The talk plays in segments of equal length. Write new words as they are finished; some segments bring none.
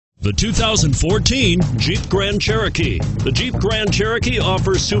The 2014 Jeep Grand Cherokee. The Jeep Grand Cherokee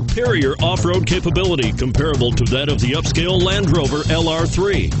offers superior off-road capability comparable to that of the upscale Land Rover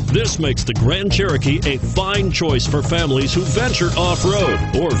LR3. This makes the Grand Cherokee a fine choice for families who venture off-road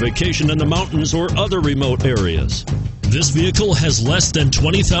or vacation in the mountains or other remote areas. This vehicle has less than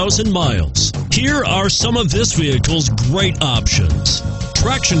 20,000 miles. Here are some of this vehicle's great options: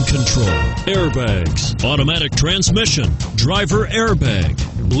 traction control, airbags, automatic transmission, driver airbag,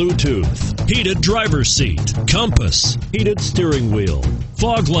 Bluetooth, heated driver's seat, compass, heated steering wheel,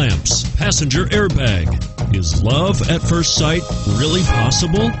 fog lamps, passenger airbag. Is love at first sight really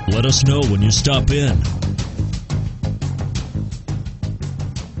possible? Let us know when you stop in.